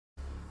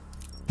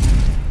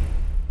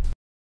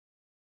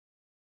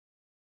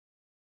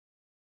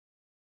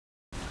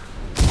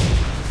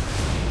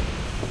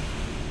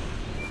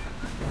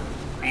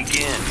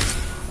Begin.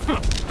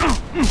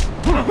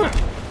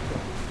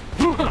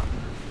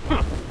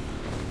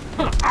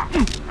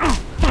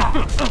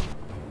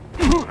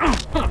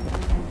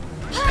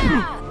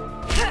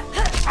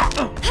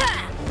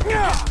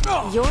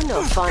 You're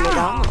no fun at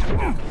all.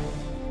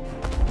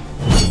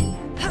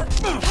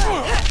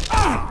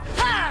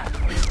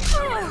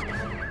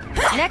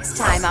 Next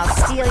time I'll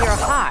steal your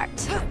heart.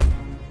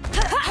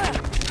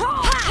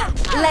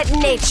 Let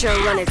nature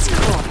run its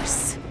course.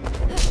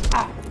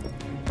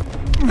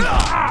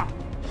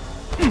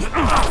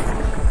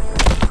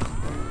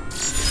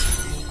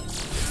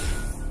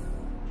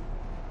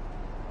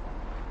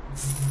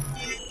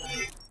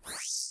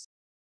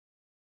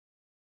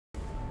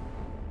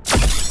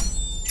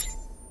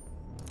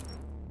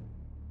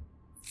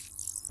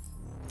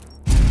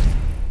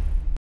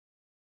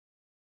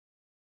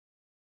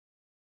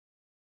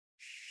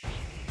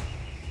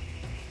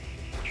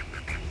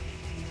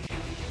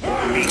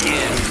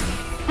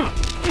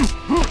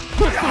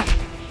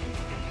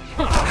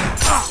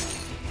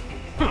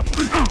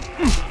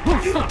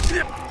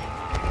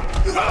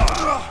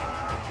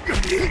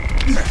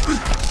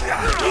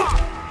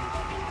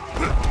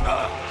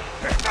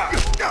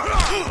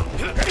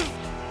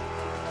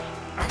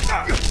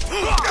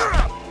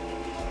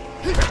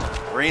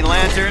 Green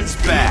Lantern's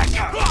back.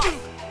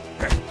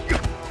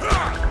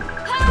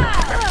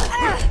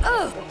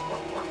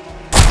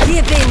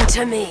 Give in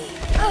to me.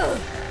 Ooh,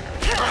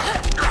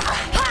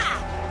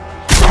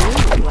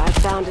 I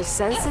found a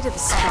sensitive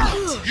spot.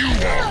 You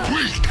are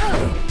weak!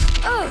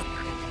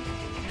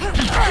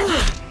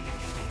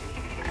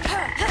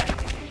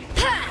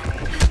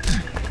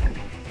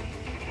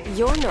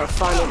 You're no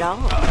fun at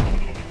all.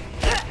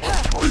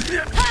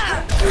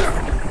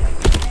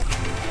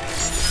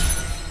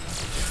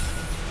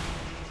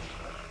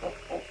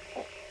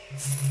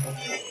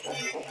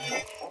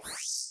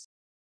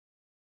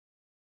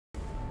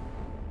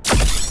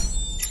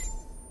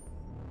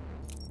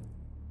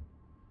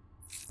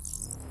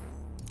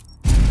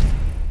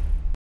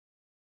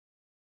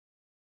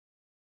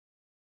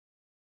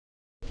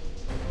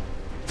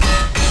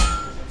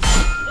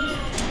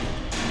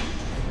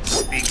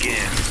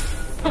 Begin.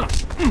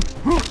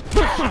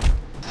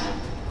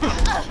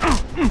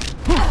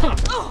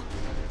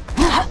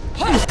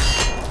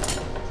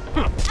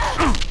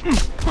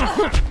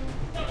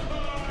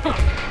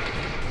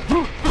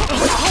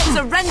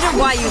 Surrender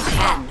while you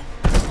can.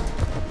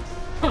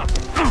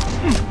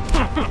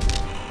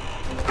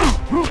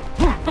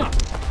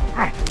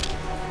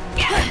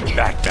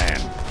 Batman.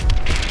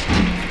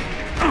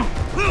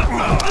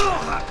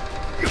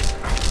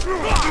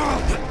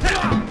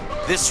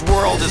 This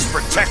world is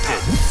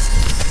protected.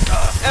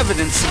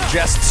 Evidence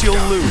suggests you'll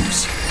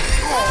lose.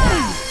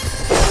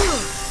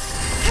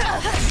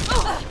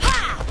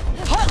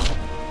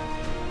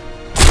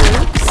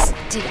 Oops,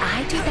 did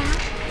I do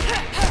that?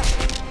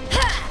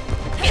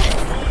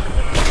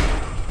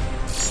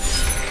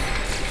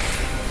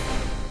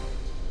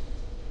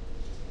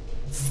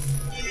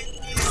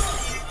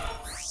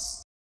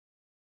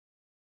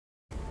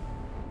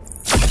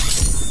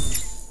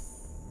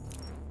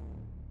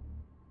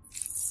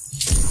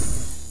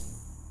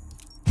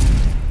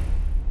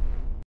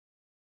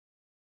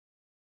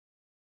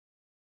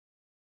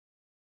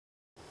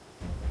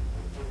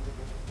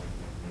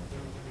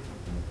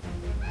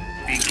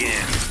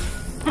 Begin.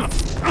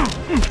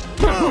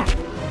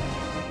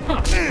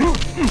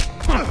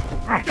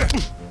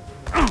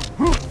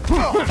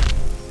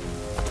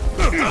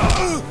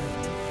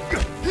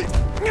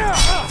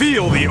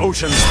 Feel the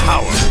ocean's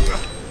power.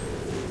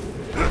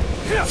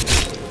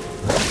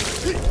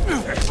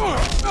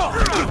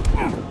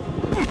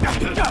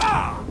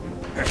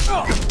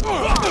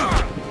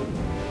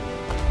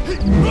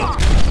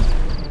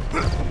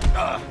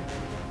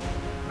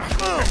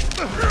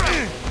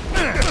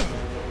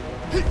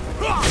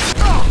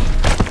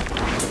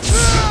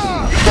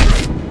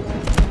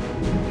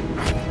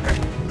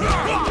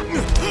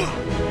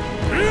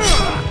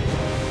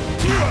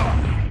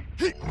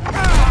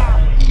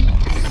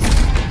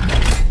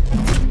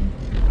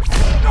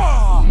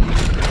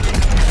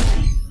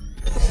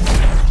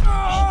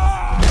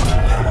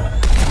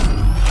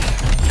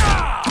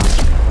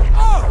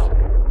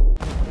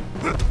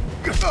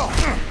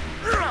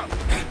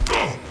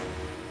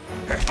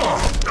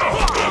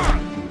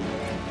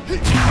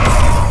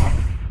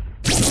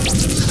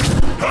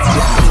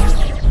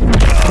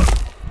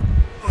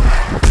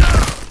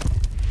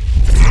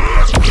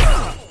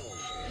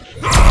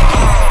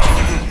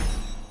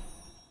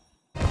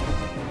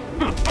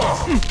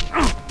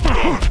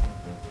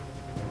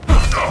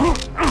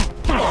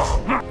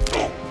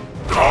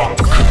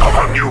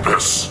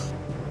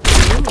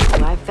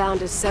 Ooh, I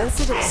found a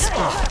sensitive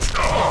spot.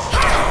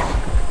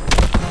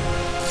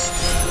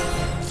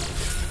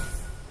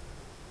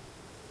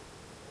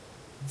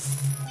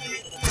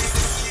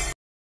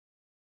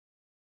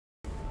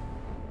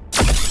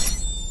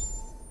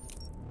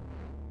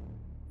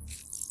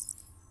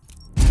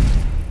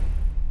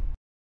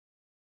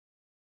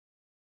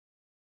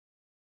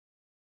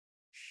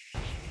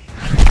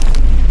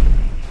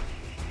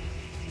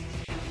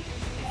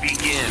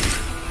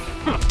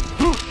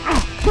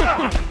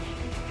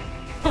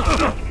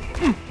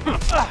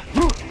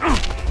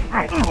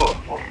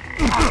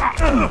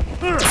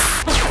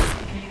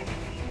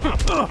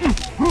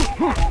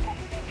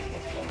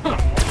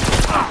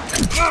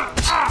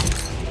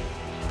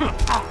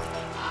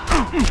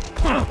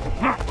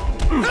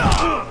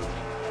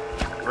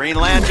 Green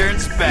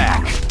Lantern's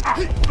back.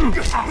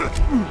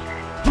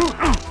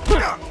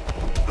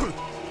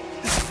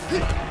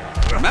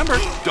 Remember,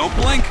 don't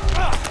blink.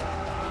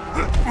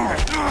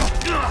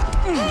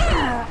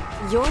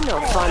 You're no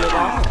fun at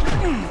all.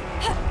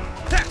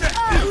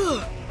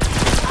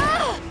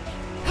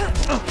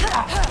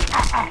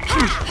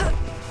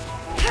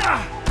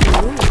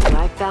 Ooh,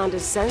 I found a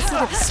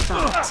sensitive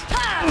spot.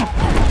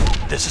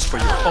 This is for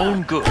your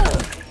own good.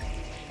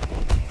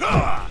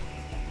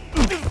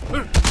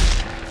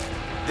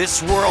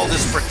 This world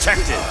is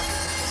protected.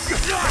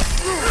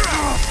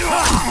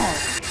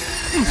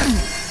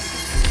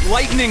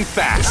 Lightning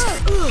fast.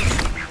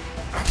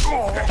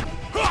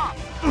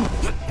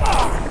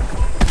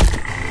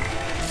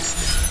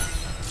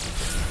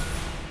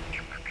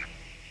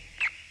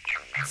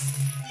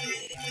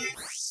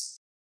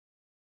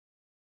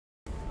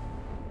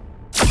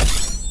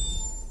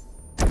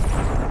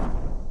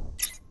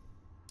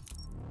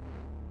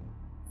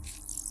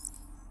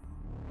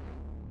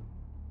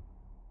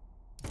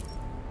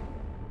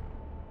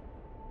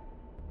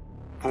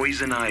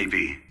 Poison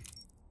ivy.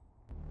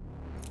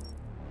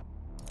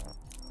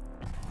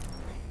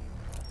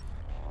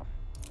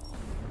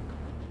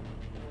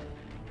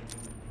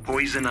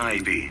 Poison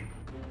ivy.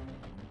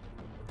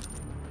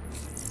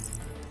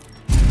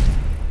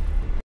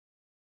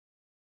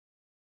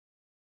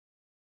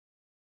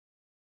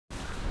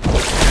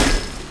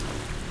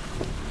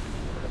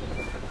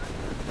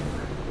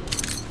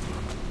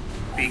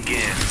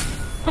 Begin.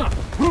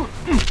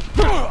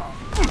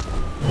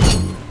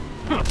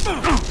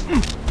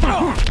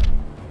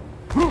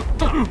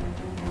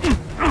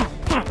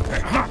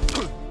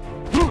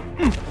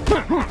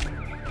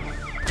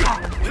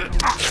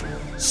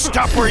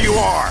 Stop where you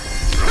are!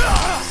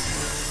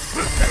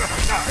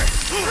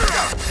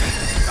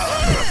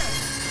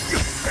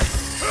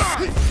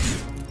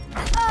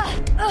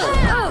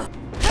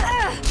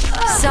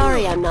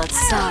 Sorry, I'm not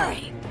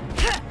sorry.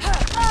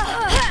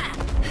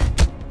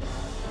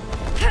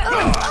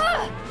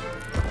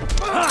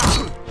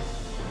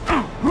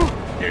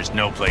 There's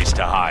no place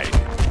to hide.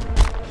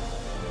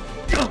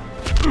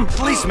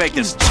 Please make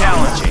this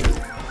challenging.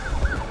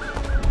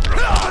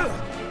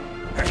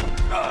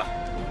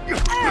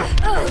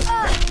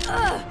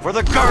 For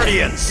the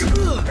Guardians!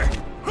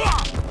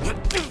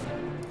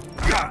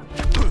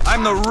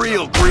 I'm the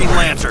real Green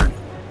Lantern!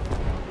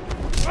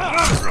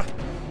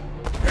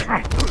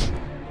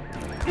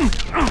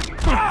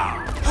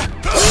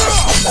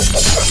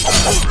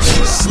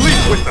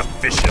 Sleep with the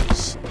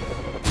fishes!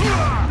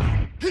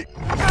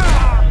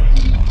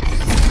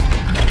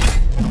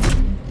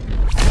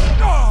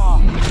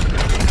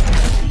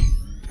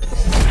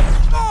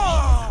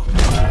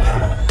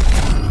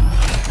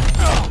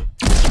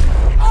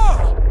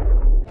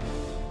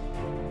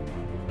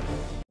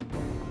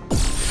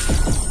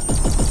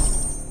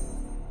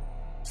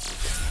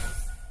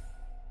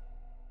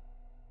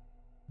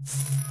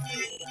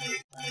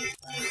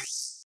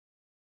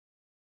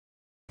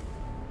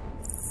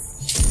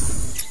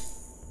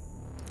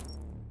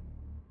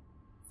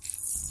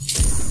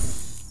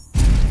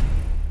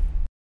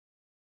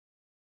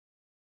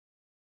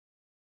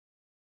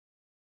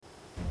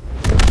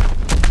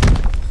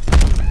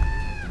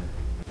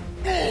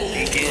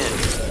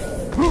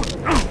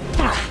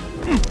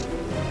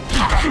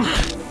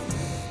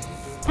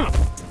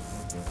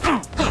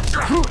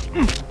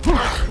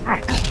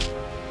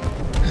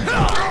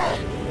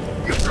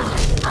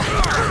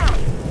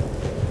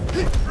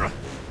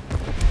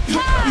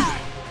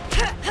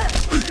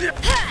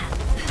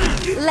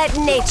 Let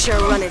nature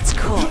run its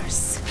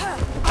course.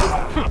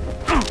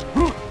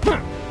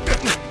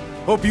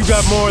 Hope you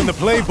got more in the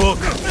playbook.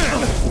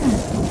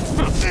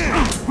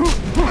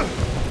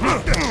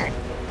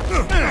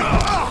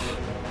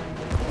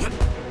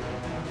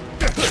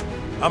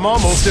 I'm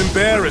almost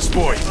embarrassed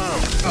for you.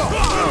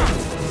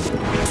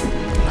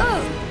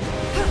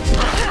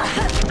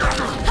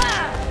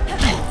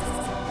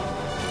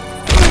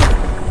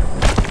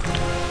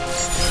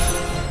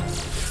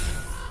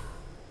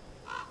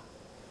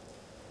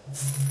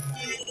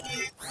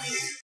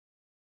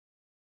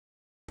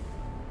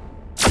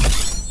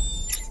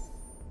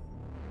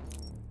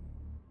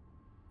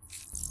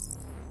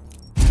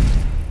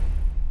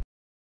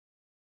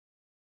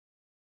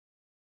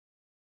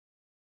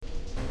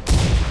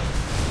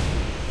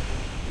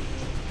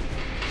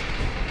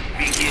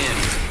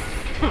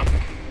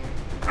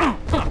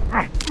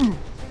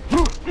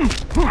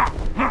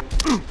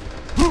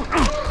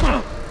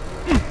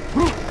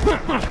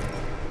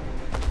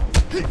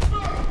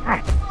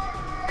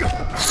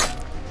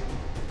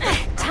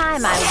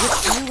 Time I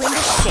whipped you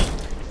into shape.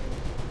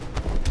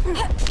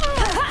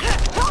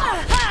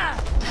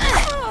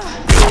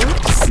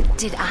 Oops,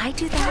 did I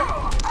do that?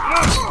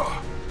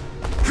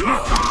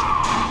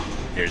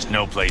 There's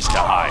no place to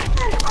hide.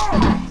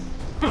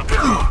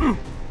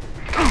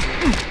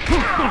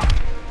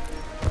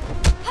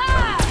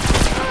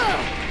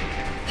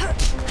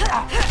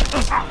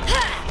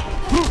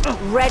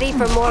 Ready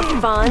for more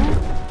fun?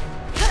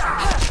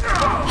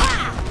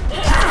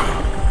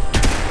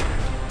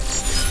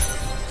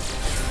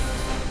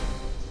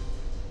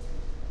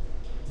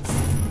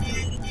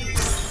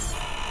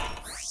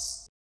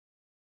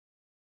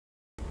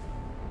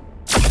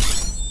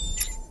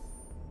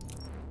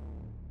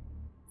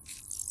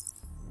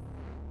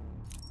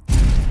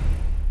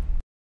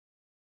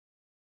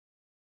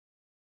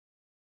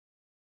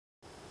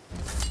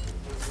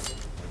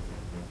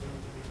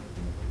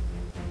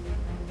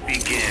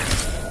 Begin.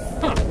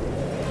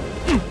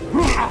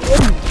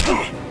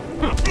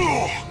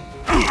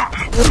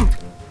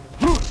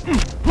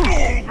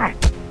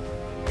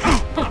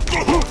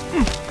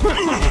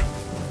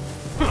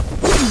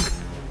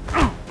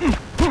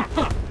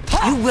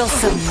 You will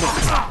submit.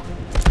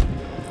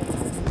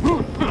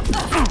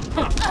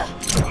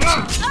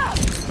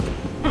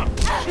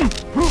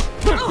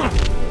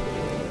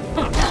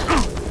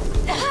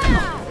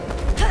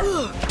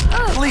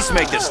 Please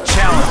make this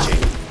challenging.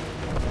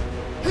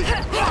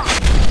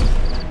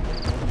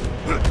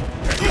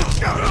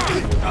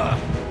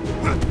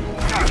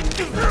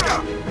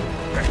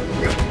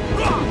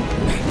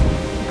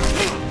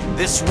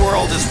 This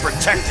world is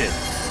protected.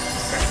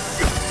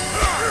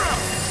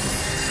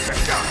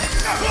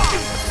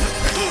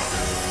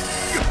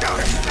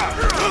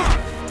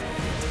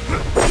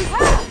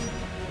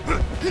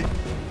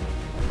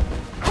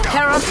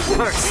 Have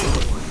mercy.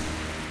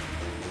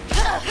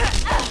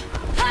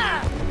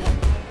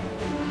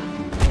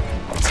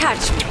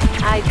 Touch me,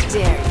 I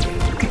dare you.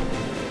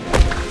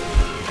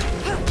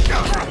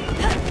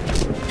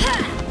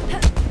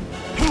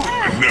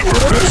 Never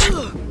miss.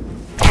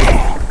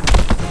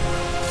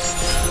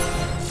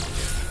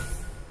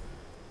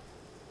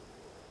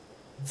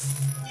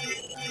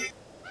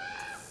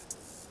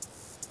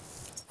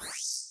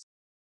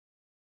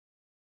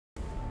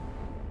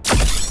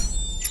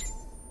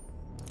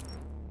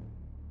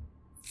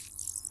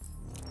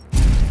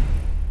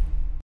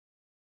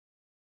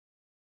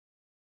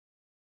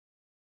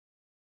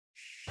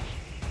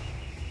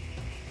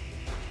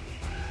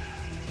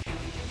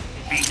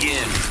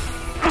 Begin.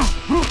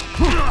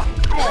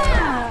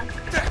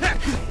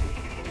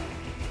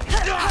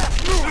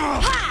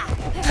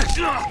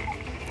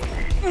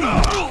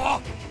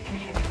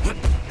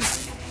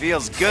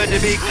 Feels good to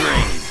be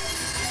green.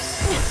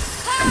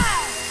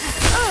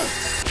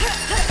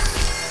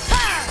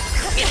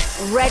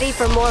 Ready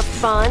for more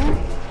fun?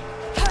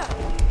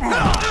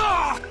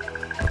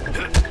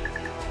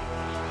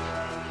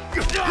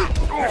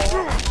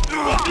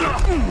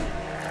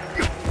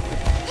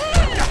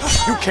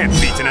 You can't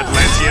beat an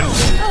Atlantean.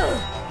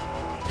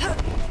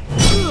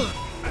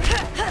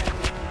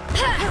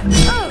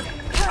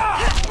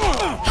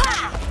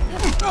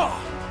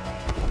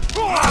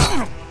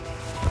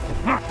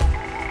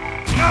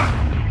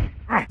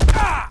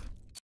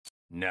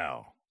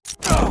 No.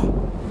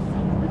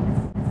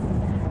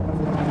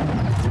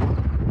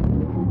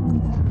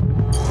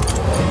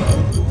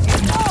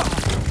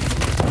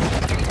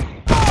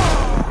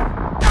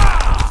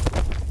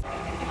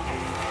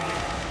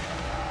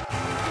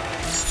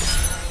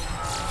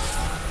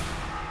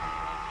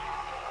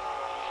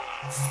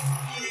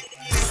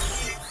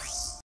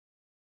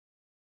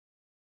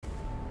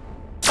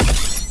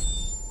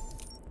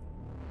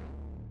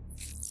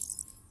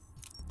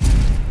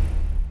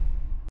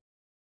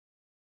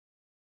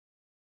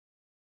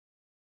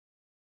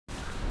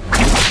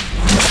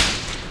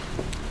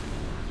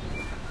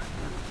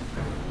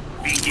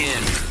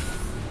 Begin.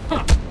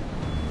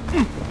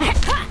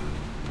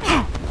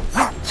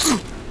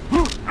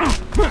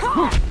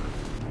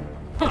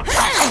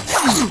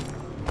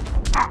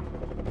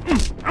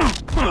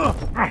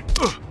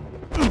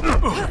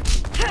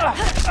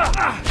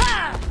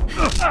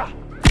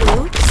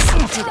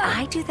 Oops, did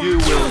I do that? You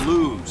will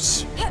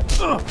lose.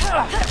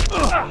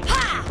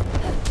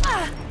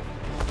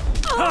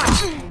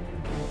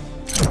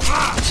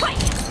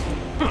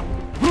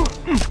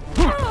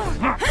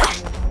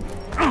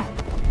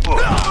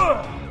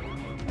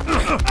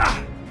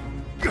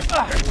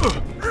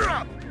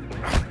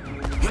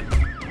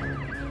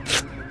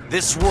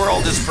 This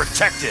world is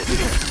protected.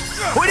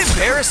 Quit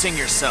embarrassing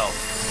yourself.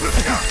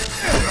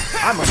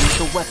 I'm a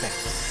lethal weapon.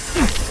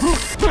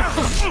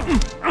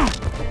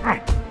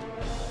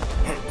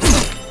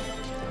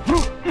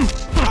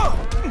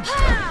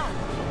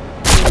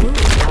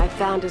 I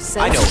found a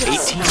I know sensitive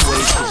 18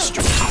 ways to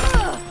destroy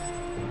you.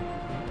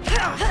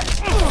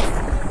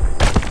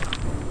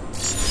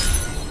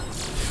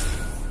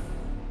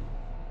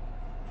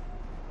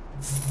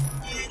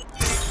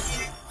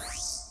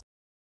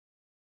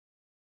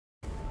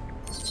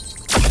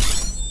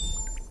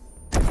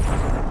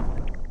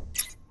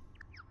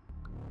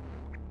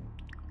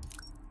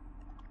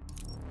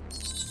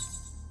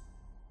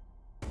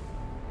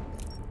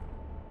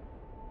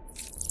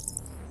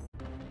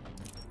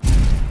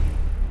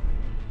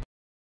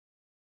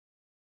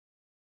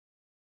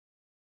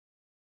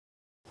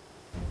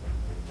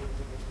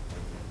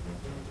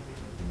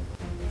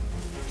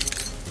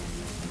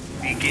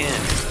 Begin.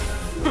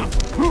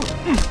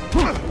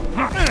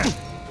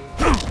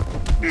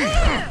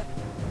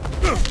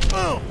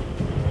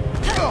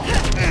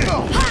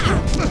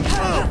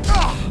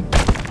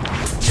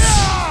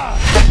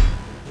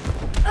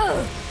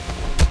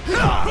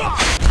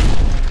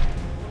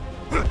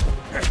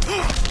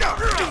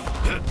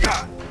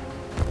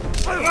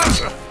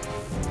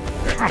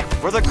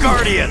 For the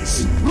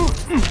Guardians!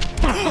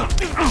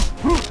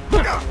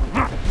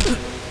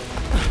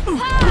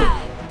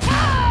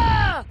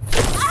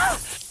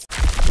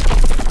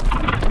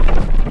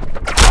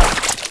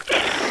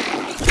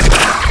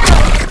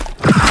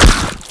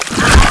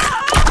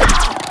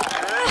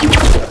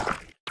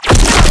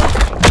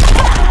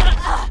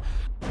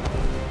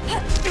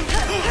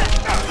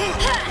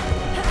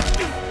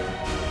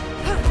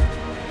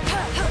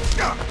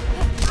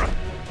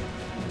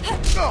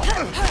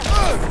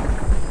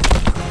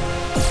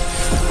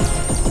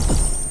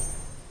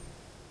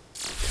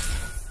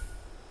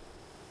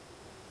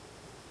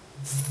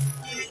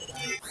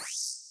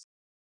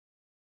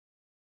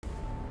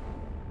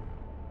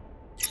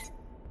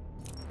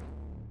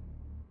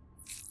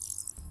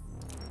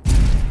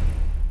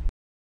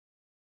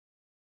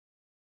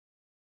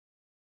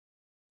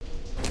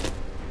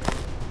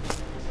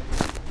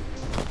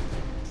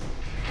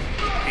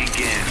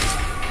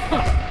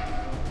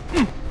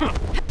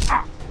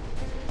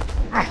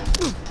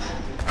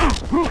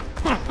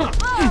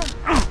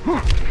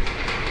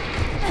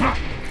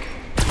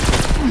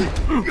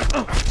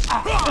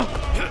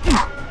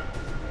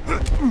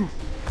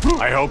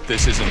 I hope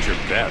this isn't your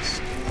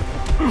best.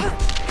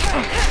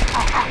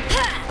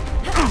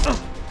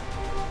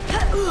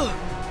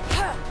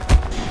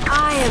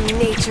 I am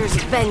nature's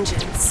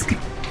vengeance.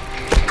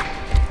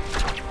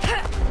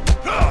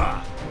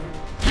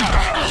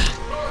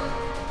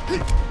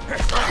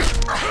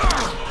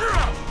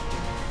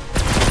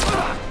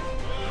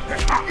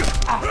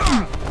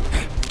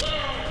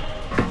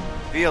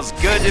 Feels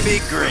good to be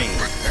green.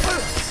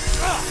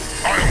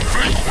 I'll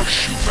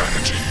vanquish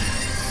humanity.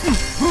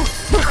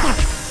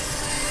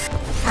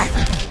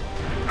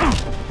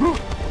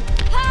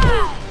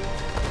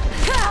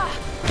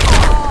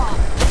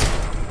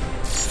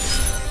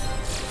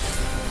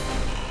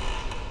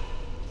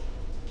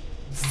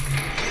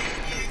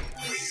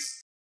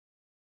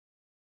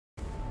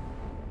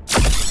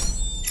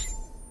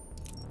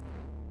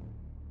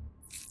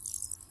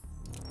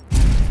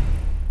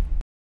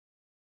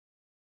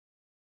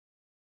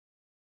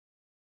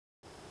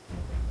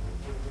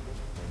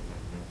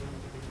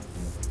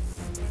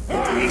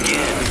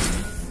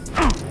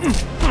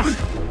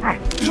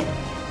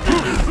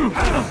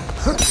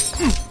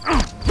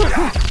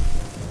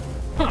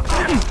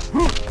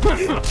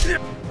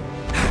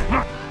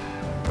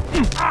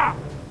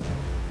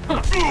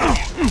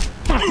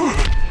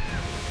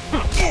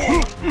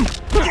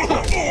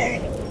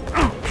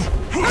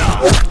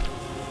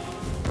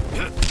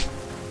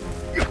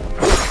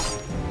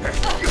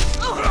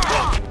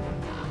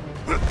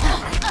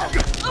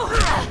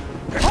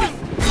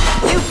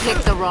 You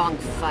picked the wrong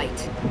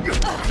fight.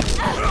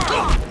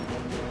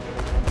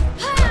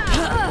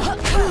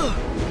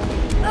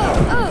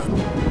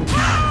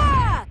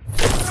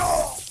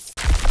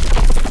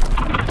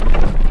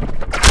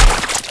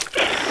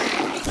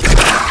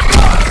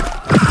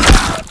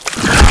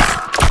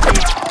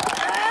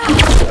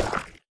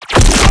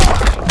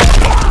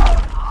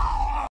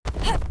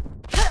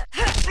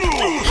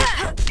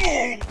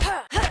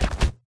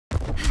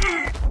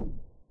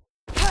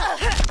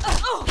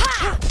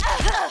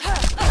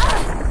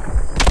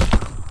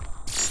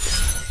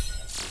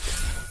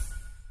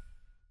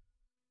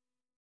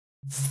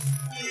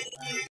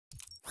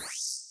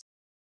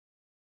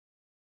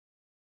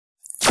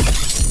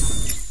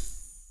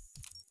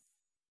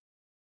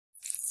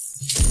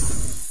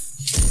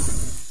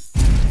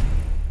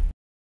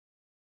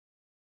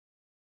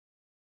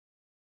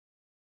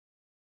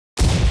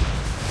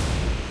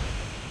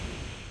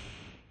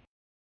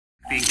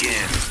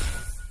 Begin.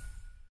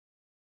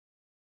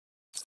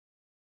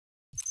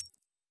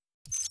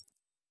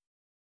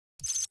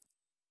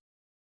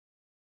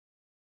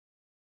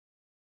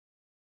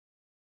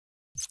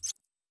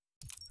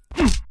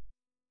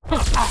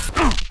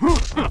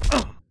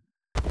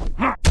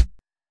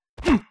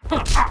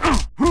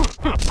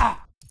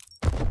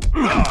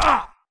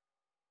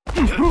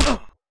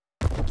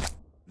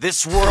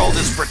 This world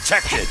is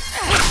protected.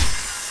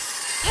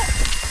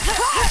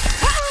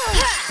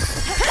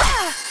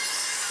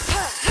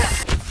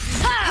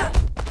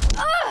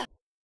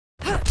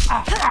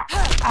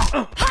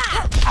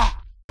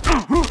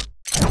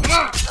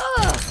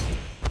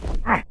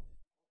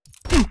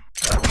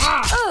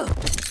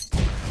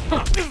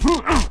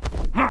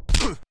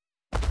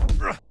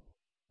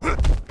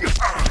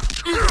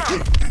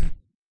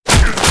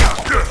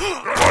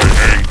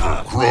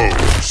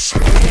 Grows.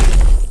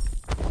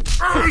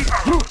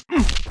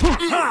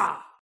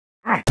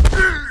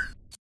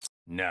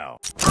 No.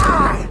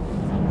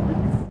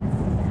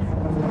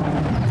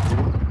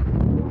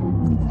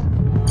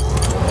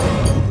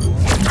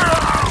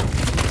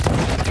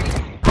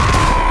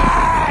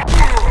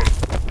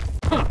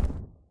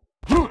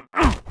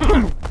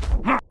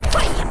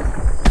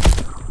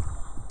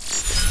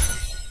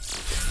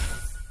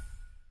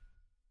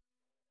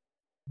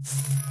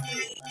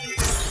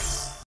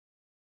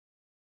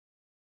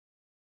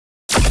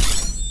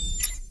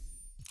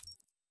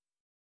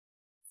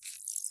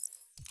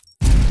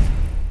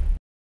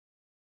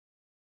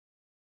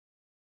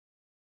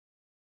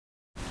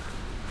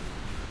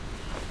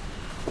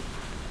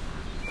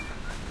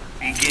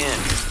 Begin.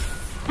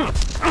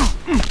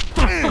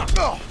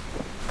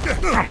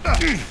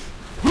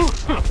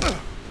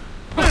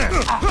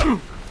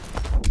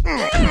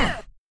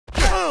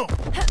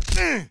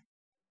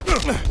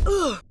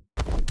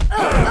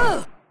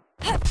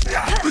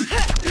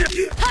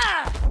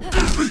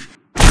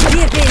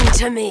 Give in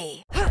to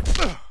me.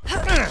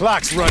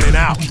 Clock's running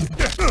out.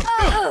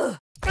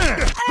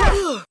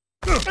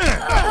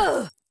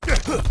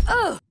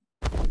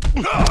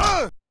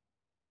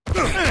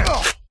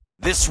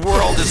 This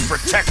world is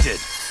protected.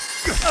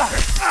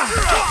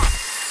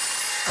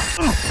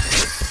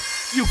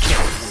 You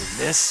can't win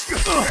this.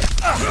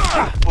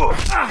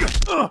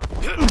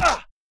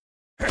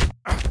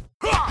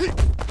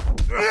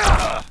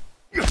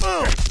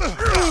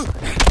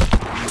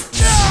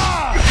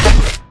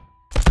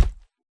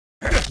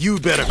 You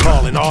better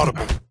call an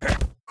audible.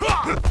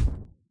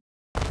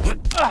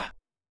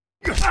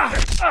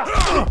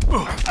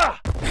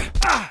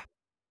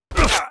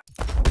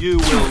 You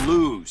will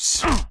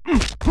lose.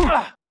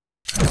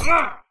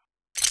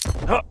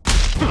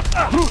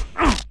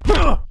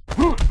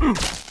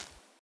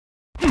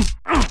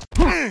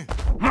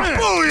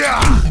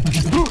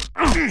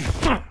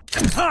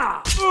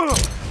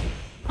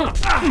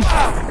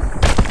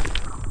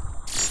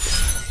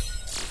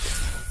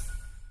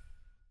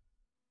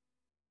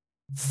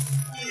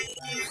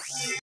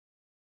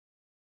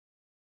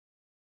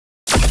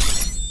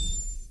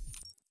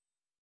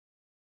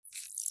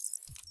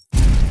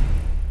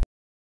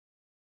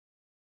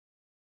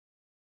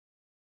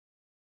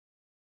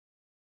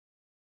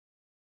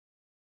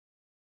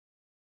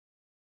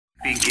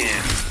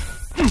 Begin.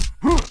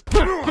 Ooh,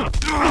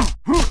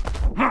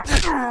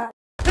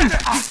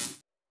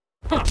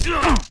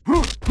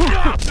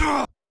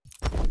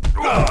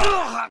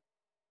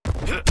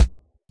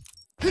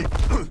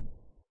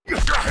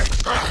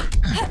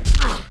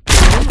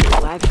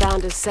 I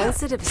found a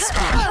sensitive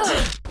spot.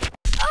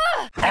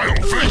 I'll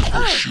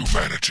vanquish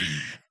humanity.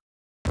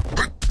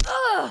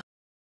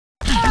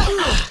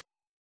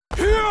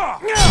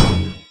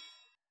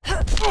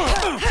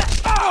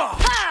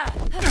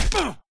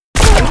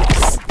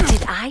 Oops,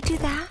 did I do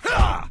that?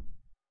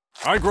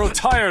 I grow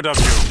tired of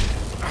you.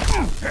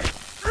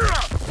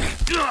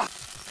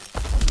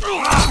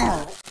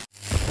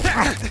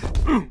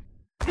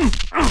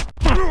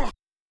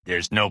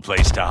 There's no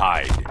place to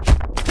hide.